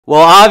Well,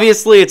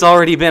 obviously, it's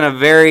already been a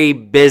very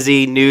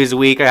busy news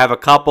week. I have a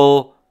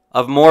couple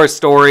of more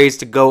stories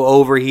to go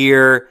over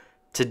here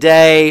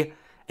today,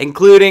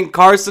 including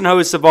Carson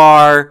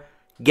Hocevar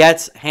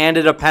gets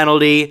handed a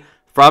penalty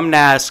from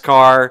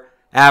NASCAR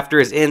after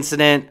his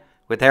incident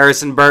with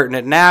Harrison Burton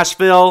at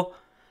Nashville,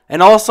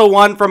 and also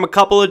one from a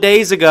couple of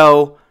days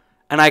ago,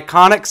 an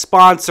iconic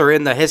sponsor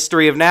in the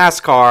history of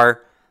NASCAR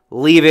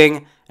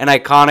leaving an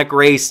iconic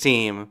race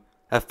team,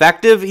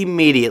 effective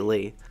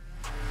immediately.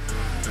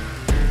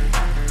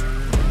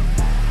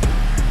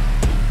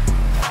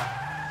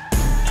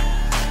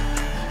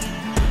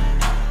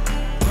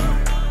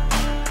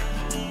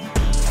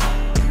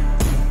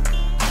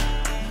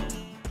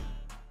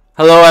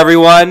 Hello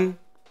everyone,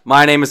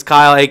 my name is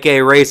Kyle, aka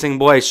Racing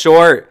Boy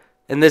Short,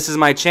 and this is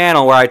my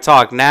channel where I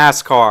talk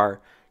NASCAR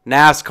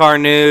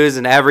news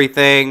and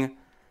everything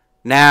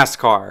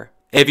NASCAR.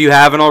 If you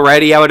haven't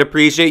already, I would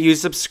appreciate you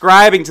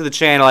subscribing to the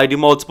channel. I do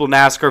multiple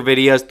NASCAR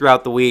videos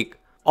throughout the week.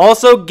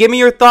 Also, give me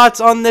your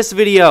thoughts on this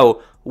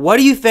video. What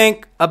do you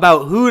think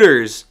about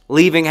Hooters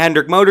leaving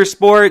Hendrick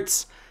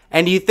Motorsports?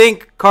 And do you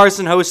think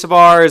Carson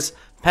Hocevar's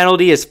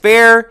penalty is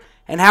fair?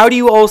 And how do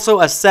you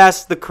also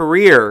assess the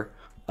career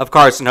of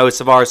Carson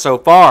Hocevar so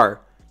far?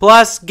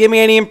 Plus, give me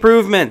any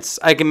improvements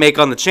I can make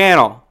on the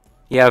channel.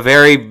 Yeah,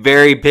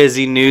 very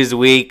busy news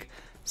week.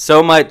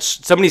 So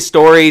many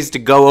stories to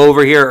go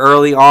over here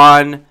early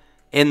on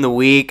in the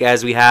week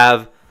as we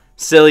have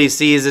silly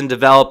season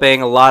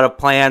developing, a lot of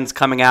plans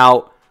coming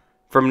out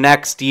from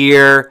next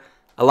year,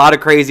 a lot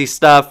of crazy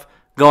stuff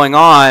going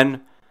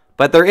on.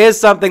 But there is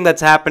something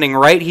that's happening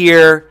right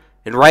here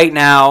and right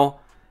now,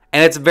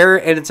 and it's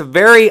a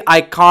very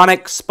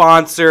iconic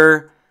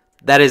sponsor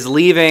that is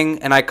leaving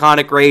an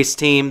iconic race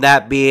team,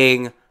 that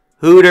being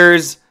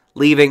Hooters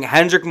leaving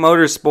Hendrick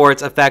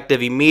Motorsports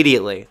effective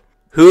immediately.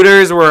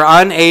 Hooters were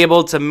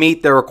unable to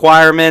meet their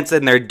requirements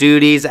and their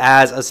duties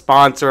as a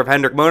sponsor of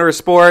Hendrick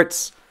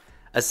Motorsports.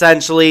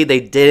 Essentially,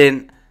 they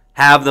didn't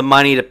have the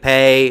money to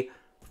pay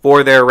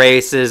for their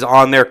races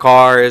on their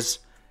cars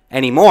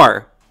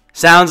anymore.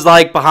 Sounds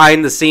like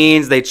behind the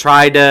scenes they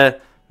tried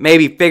to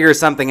maybe figure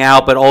something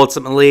out, but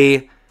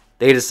ultimately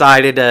they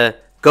decided to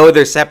go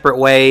their separate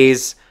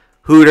ways.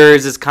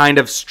 Hooters is kind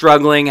of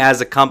struggling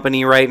as a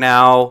company right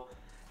now,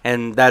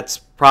 and that's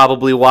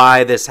probably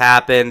why this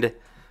happened.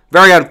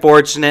 Very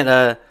unfortunate,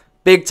 a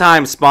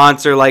big-time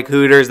sponsor like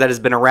Hooters that has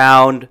been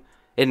around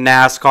in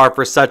NASCAR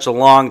for such a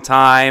long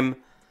time.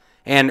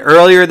 And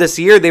earlier this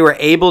year, they were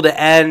able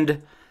to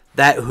end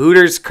that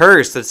Hooters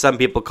curse, that some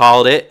people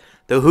called it.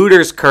 The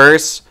Hooters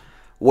curse,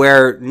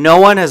 where no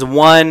one has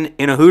won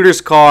in a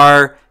Hooters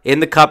car in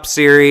the Cup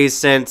Series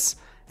since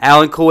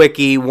Alan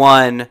Kulwicki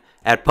won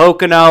at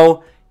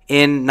Pocono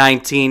in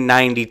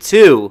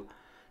 1992.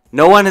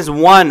 No one has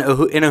won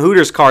in a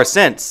Hooters car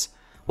since.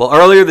 Well,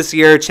 earlier this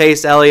year,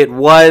 Chase Elliott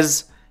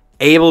was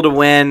able to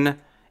win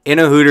in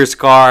a Hooters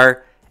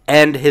car,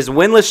 end his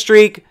winless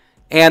streak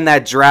and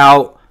that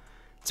drought.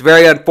 It's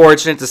very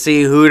unfortunate to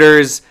see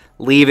Hooters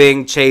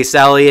leaving Chase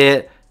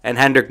Elliott and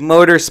Hendrick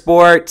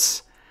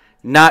Motorsports.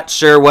 Not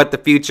sure what the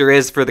future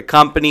is for the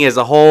company as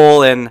a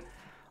whole, and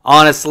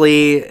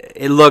honestly,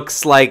 it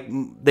looks like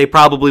they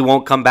probably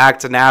won't come back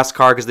to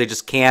NASCAR because they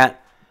just can't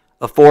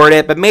afford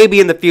it. But maybe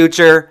in the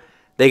future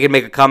they can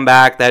make a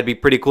comeback. That'd be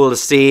pretty cool to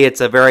see. It's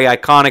a very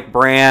iconic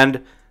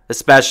brand,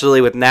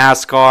 especially with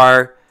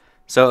NASCAR.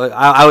 So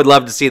I would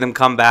love to see them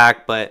come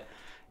back, but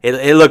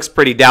it looks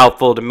pretty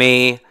doubtful to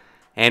me.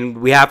 And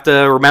we have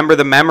to remember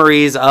the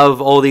memories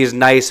of all these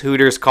nice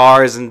Hooters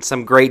cars and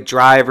some great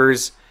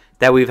drivers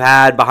that we've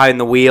had behind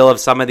the wheel of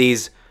some of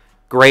these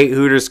great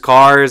Hooters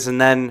cars.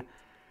 And then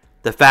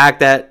the fact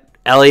that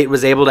Elliott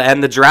was able to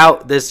end the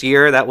drought this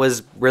year, that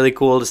was really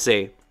cool to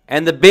see.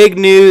 And the big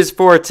news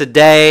for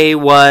today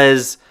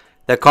was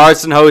that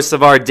Carson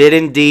Hocevar did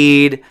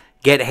indeed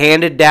get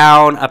handed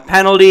down a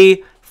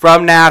penalty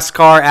from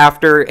NASCAR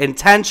after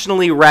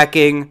intentionally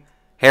wrecking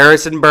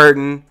Harrison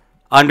Burton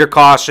under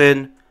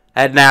caution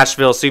at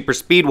Nashville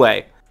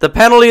Superspeedway. The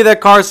penalty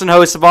that Carson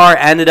Hocevar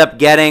ended up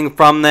getting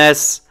from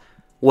this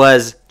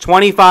was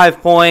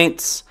 25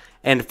 points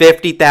and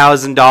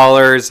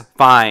 $50,000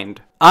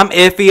 fined. I'm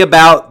iffy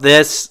about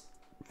this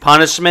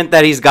punishment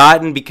that he's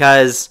gotten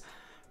because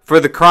for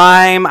the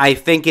crime, I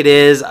think it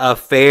is a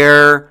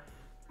fair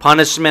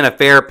punishment, a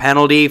fair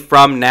penalty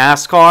from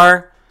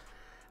NASCAR.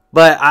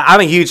 But I'm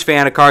a huge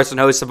fan of Carson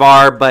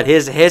Hocevar, but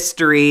his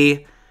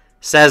history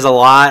says a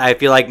lot. I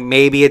feel like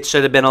maybe it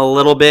should have been a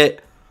little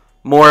bit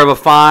more of a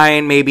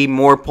fine, maybe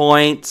more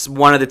points,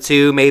 one of the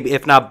two, maybe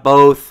if not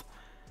both.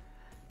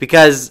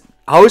 Because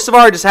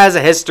Hocevar just has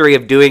a history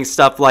of doing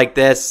stuff like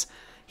this.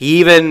 He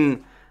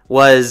even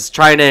was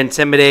trying to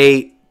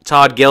intimidate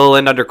Todd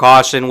Gilliland under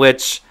caution,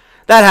 which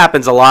that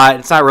happens a lot.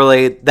 It's not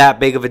really that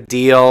big of a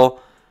deal.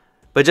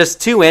 But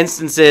just two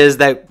instances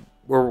that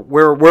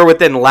were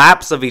within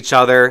laps of each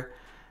other.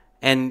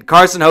 And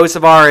Carson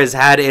Hocevar has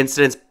had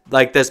incidents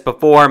like this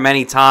before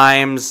many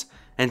times,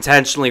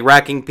 intentionally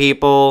wrecking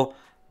people,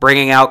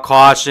 bringing out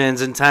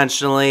cautions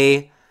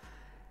intentionally.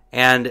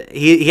 And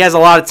he has a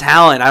lot of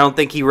talent. I don't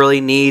think he really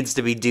needs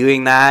to be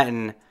doing that,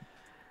 and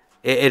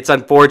it's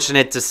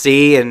unfortunate to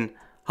see. And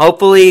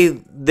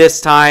hopefully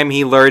this time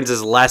he learns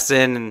his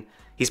lesson, and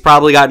he's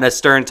probably gotten a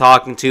stern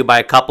talking to by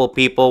a couple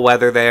people,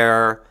 whether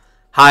they're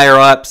higher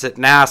ups at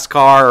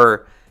NASCAR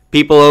or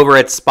people over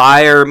at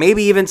Spire,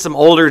 maybe even some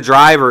older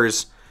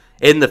drivers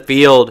in the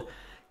field,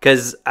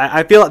 because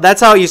I feel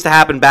that's how it used to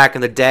happen back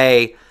in the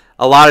day.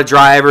 A lot of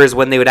drivers,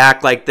 when they would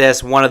act like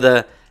this, one of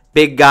the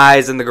big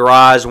guys in the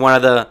garage, one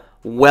of the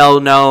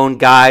well-known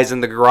guys in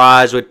the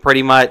garage would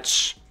pretty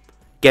much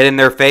get in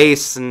their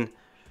face, and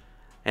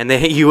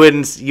then you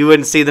wouldn't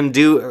see them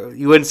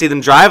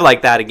drive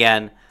like that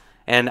again.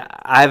 And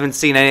I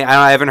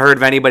haven't heard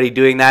of anybody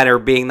doing that or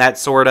being that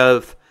sort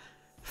of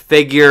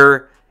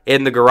figure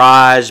in the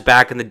garage.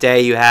 Back in the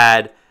day, you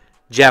had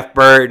Jeff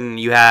Burton,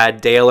 you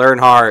had Dale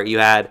Earnhardt, you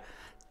had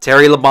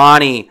Terry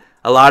Labonte,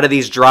 a lot of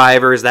these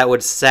drivers that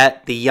would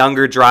set the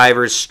younger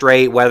drivers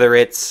straight, whether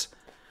it's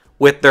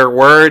with their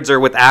words or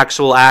with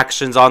actual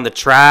actions on the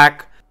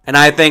track. And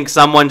I think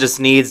someone just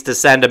needs to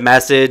send a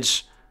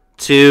message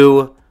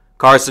to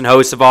Carson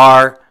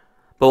Hocevar,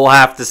 but we'll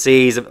have to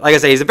see. Like I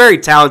say, he's a very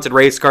talented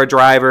race car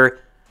driver,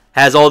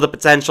 has all the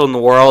potential in the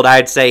world.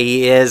 I'd say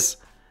he is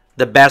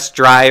the best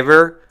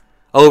driver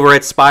over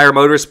at Spire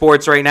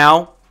Motorsports right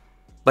now,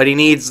 but he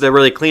needs to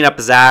really clean up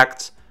his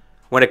act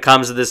when it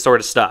comes to this sort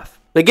of stuff.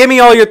 But give me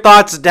all your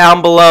thoughts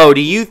down below.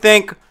 Do you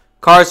think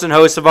Carson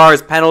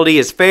Hocevar's penalty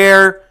is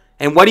fair?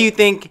 And what do you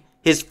think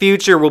his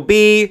future will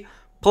be?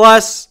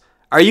 Plus,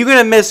 are you going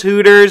to miss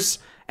Hooters?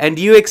 And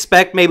do you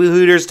expect maybe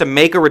Hooters to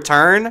make a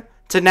return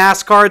to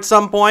NASCAR at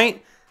some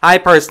point? I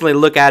personally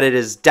look at it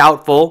as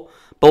doubtful,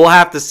 but we'll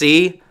have to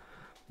see.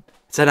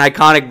 It's an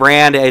iconic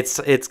brand. It's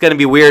going to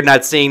be weird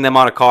not seeing them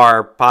on a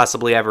car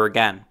possibly ever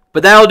again.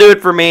 But that'll do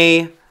it for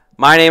me.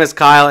 My name is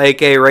Kyle,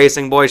 aka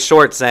Racing Boy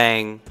Short,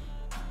 saying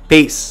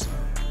peace.